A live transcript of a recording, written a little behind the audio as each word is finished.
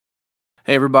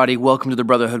Hey everybody, welcome to the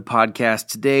Brotherhood Podcast.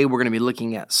 Today we're going to be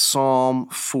looking at Psalm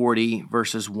 40,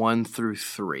 verses 1 through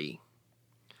 3.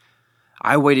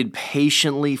 I waited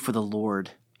patiently for the Lord.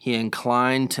 He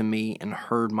inclined to me and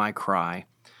heard my cry.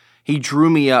 He drew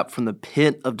me up from the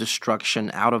pit of destruction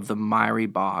out of the miry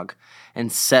bog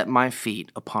and set my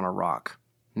feet upon a rock,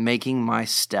 making my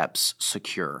steps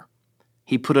secure.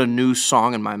 He put a new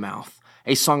song in my mouth,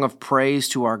 a song of praise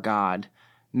to our God.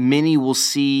 Many will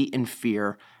see and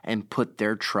fear and put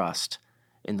their trust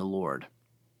in the Lord.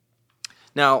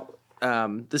 Now,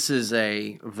 this is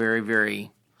a very,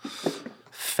 very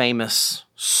famous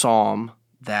psalm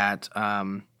that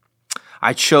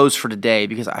I chose for today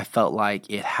because I felt like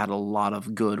it had a lot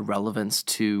of good relevance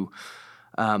to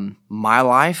my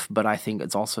life, but I think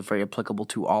it's also very applicable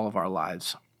to all of our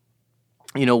lives.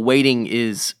 You know, waiting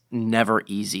is never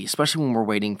easy, especially when we're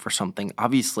waiting for something.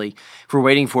 Obviously, if we're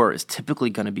waiting for it, it's typically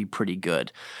going to be pretty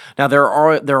good. Now, there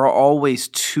are always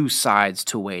two sides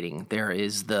to waiting. There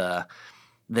is the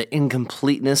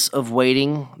incompleteness of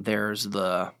waiting. There's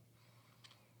the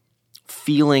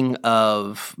feeling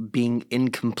of being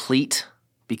incomplete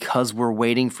because we're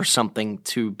waiting for something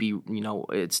to be,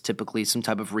 it's typically some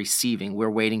type of receiving. We're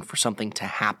waiting for something to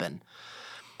happen.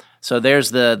 So there's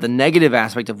the negative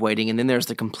aspect of waiting, and then there's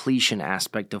the completion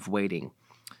aspect of waiting,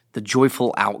 the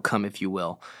joyful outcome, if you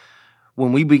will.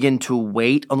 When we begin to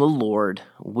wait on the Lord,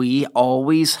 we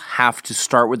always have to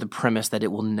start with the premise that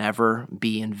it will never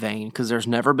be in vain, because there's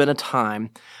never been a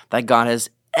time that God has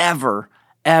ever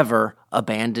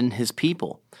abandoned his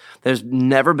people. There's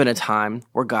never been a time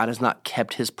where God has not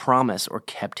kept his promise or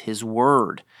kept his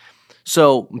word.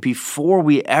 So before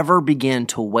we ever begin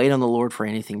to wait on the Lord for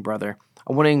anything, brother,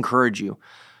 I want to encourage you.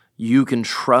 You can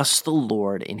trust the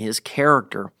Lord in his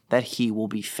character that he will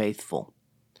be faithful.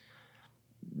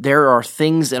 There are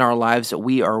things in our lives that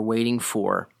we are waiting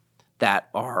for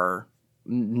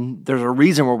there's a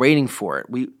reason we're waiting for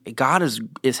it. God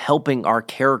is helping our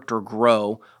character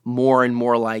grow more and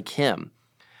more like him.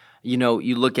 You know,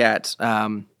 you look at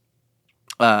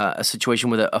a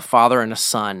situation with a father and a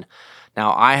son.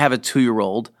 Now, I have a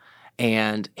 2-year-old,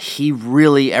 and he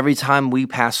really, every time we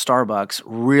pass Starbucks,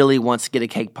 really wants to get a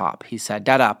cake pop. He said,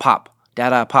 "Dada, pop,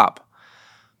 Dada, pop."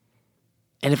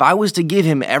 And if I was to give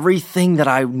him everything that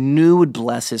I knew would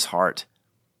bless his heart,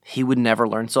 he would never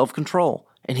learn self-control.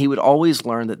 And he would always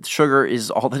learn that sugar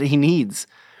is all that he needs.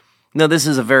 Now, this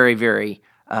is a very, very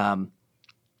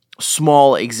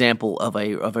small example of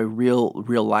a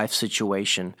real life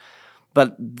situation.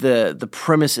 But the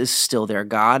premise is still there.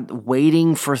 God,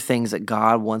 waiting for things that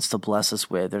God wants to bless us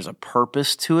with. There's a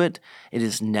purpose to it. It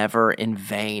is never in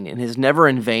vain. It is never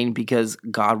in vain because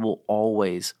God will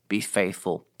always be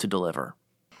faithful to deliver.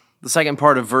 The second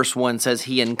part of verse 1 says,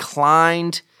 He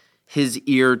inclined his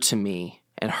ear to me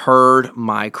and heard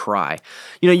my cry.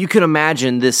 You know, you could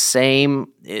imagine this same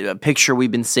picture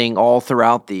we've been seeing all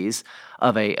throughout these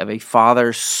of a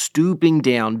father stooping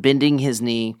down, bending his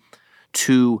knee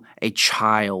to a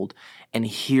child and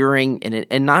hearing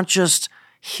and not just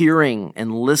hearing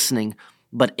and listening,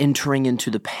 but entering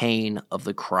into the pain of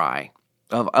the cry,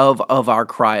 of our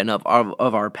cry and of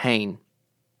our pain.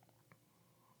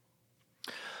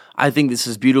 I think this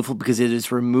is beautiful because it is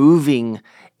removing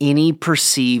any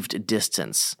perceived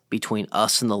distance between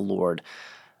us and the Lord.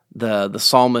 The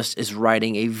psalmist is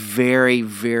writing a very,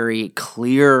 very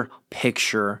clear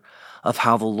picture of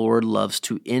how the Lord loves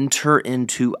to enter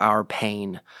into our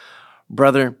pain.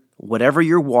 Brother, whatever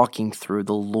you're walking through,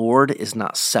 the Lord is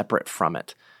not separate from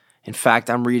it. In fact,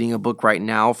 I'm reading a book right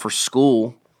now for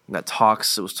school that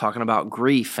was talking about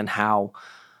grief and how,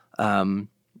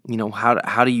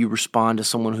 how do you respond to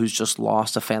someone who's just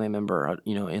lost a family member,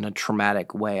 in a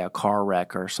traumatic way, a car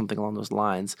wreck or something along those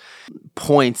lines.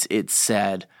 It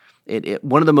said,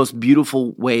 one of the most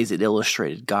beautiful ways it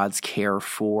illustrated God's care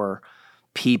for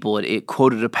people. It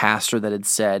quoted a pastor that had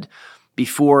said,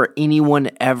 before anyone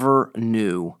ever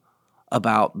knew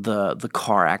about the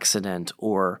car accident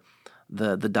or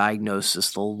the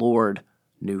diagnosis, the Lord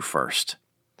knew first.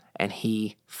 And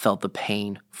he felt the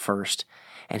pain first,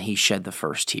 and he shed the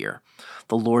first tear.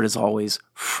 The Lord is always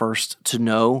first to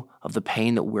know of the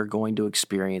pain that we're going to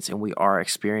experience and we are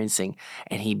experiencing,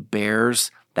 and he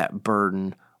bears that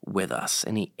burden with us,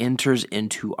 and he enters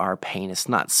into our pain. It's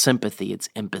not sympathy, it's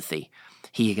empathy.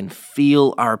 He can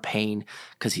feel our pain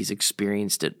because he's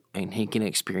experienced it, and he can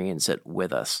experience it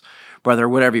with us. Brother,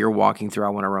 whatever you're walking through,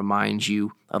 I want to remind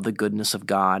you of the goodness of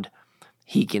God.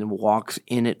 He can walk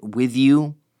in it with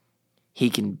you. He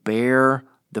can bear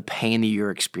the pain that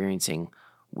you're experiencing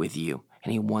with you,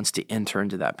 and he wants to enter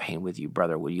into that pain with you.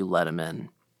 Brother, will you let him in?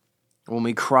 When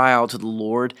we cry out to the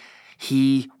Lord,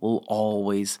 he will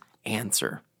always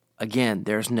answer. Again,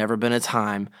 there's never been a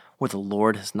time where the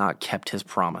Lord has not kept his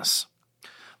promise.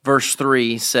 Verse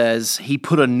 3 says, He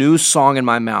put a new song in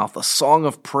my mouth, a song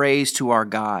of praise to our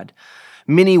God.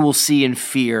 Many will see and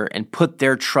fear and put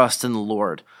their trust in the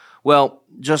Lord. Well,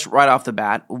 just right off the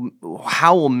bat,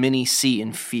 how will many see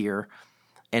and fear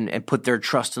and put their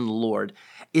trust in the Lord?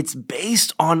 It's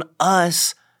based on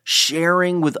us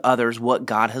sharing with others what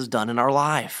God has done in our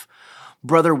life.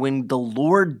 Brother, when the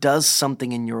Lord does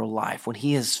something in your life, when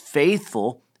he is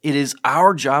faithful, it is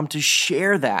our job to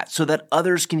share that so that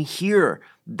others can hear.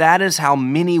 That is how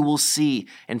many will see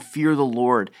and fear the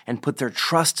Lord and put their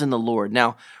trust in the Lord.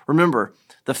 Now, remember,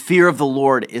 the fear of the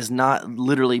Lord is not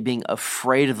literally being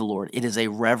afraid of the Lord. It is a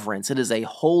reverence. It is a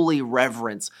holy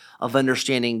reverence of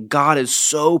understanding God is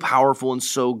so powerful and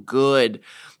so good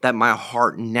that my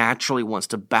heart naturally wants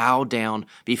to bow down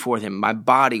before him. My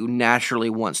body naturally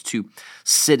wants to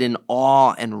sit in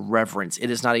awe and reverence.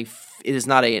 It is not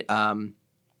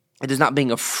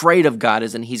being afraid of God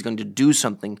as in he's going to do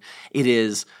something. It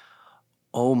is,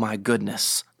 oh my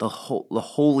goodness, the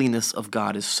holiness of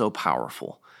God is so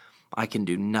powerful. I can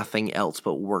do nothing else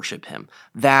but worship him.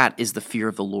 That is the fear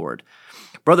of the Lord.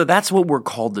 Brother, that's what we're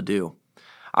called to do.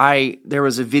 There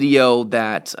was a video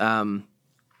that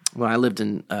when I lived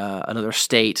in another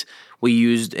state, we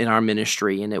used in our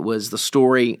ministry, and it was the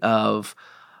story of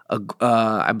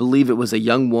I believe it was a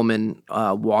young woman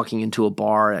walking into a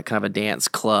bar at kind of a dance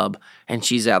club, and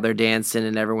she's out there dancing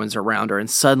and everyone's around her, and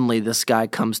suddenly this guy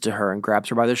comes to her and grabs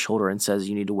her by the shoulder and says,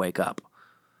 "You need to wake up.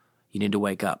 You need to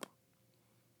wake up."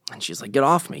 And she's like, "Get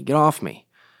off me, get off me."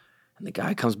 And the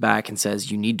guy comes back and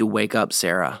says, "You need to wake up,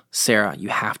 Sarah. Sarah, you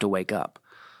have to wake up."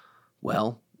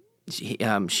 Well,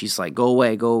 she's like, "Go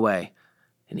away, go away."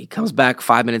 And he comes back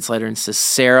 5 minutes later and says,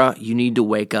 "Sarah, you need to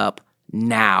wake up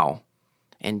now."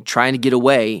 And trying to get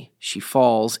away, she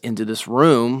falls into this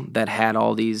room that had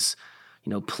all these,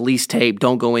 police tape,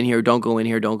 "Don't go in here, don't go in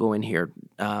here, don't go in here,"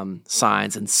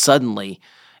 signs. And suddenly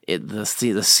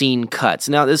the scene cuts.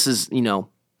 Now, this is,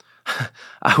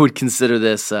 I would consider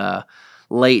this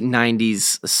late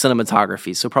 90s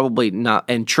cinematography, so probably not,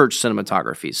 and church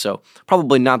cinematography, so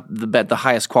probably not the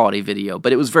highest quality video,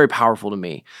 but it was very powerful to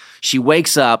me. She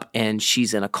wakes up and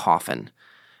she's in a coffin,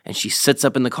 and she sits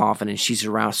up in the coffin and she's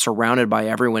surrounded by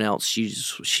everyone else,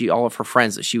 all of her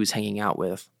friends that she was hanging out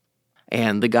with.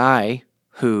 And the guy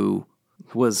who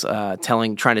was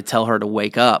trying to tell her to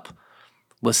wake up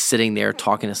was sitting there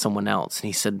talking to someone else, and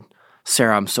he said,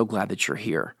 "Sarah, I'm so glad that you're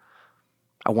here.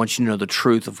 I want you to know the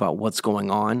truth about what's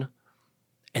going on,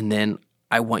 and then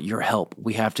I want your help.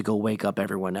 We have to go wake up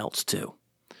everyone else too."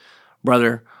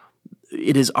 Brother,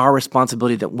 it is our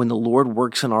responsibility that when the Lord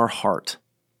works in our heart,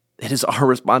 it is our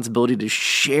responsibility to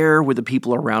share with the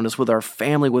people around us, with our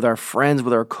family, with our friends,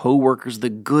 with our coworkers, the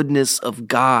goodness of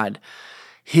God.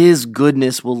 His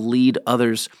goodness will lead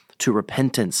others to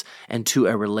repentance and to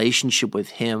a relationship with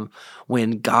him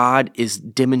when God is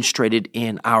demonstrated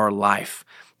in our life.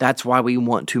 That's why we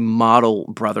want to model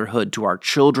brotherhood to our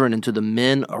children and to the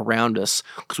men around us,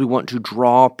 because we want to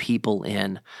draw people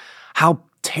in. How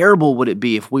terrible would it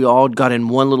be if we all got in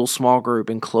one little small group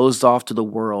and closed off to the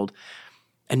world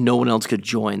and no one else could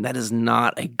join? That is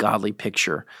not a godly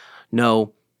picture.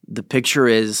 No, the picture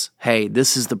is, hey,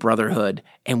 this is the brotherhood,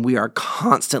 and we are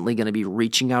constantly going to be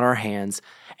reaching out our hands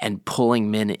and pulling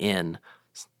men in.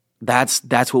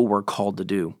 That's what we're called to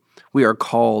do. We are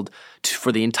called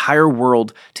for the entire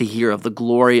world to hear of the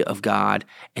glory of God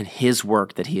and his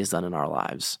work that he has done in our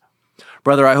lives.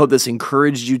 Brother, I hope this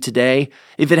encouraged you today.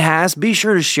 If it has, be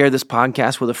sure to share this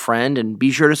podcast with a friend, and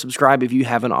be sure to subscribe if you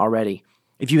haven't already.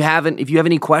 If you have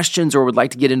any questions or would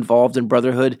like to get involved in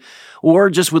brotherhood, or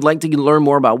just would like to learn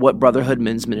more about what Brotherhood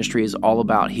Men's Ministry is all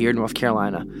about here in North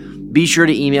Carolina, be sure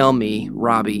to email me,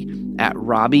 Robbie, at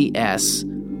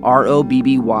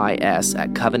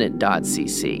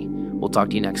RobbieS@covenant.cc. We'll talk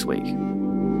to you next week.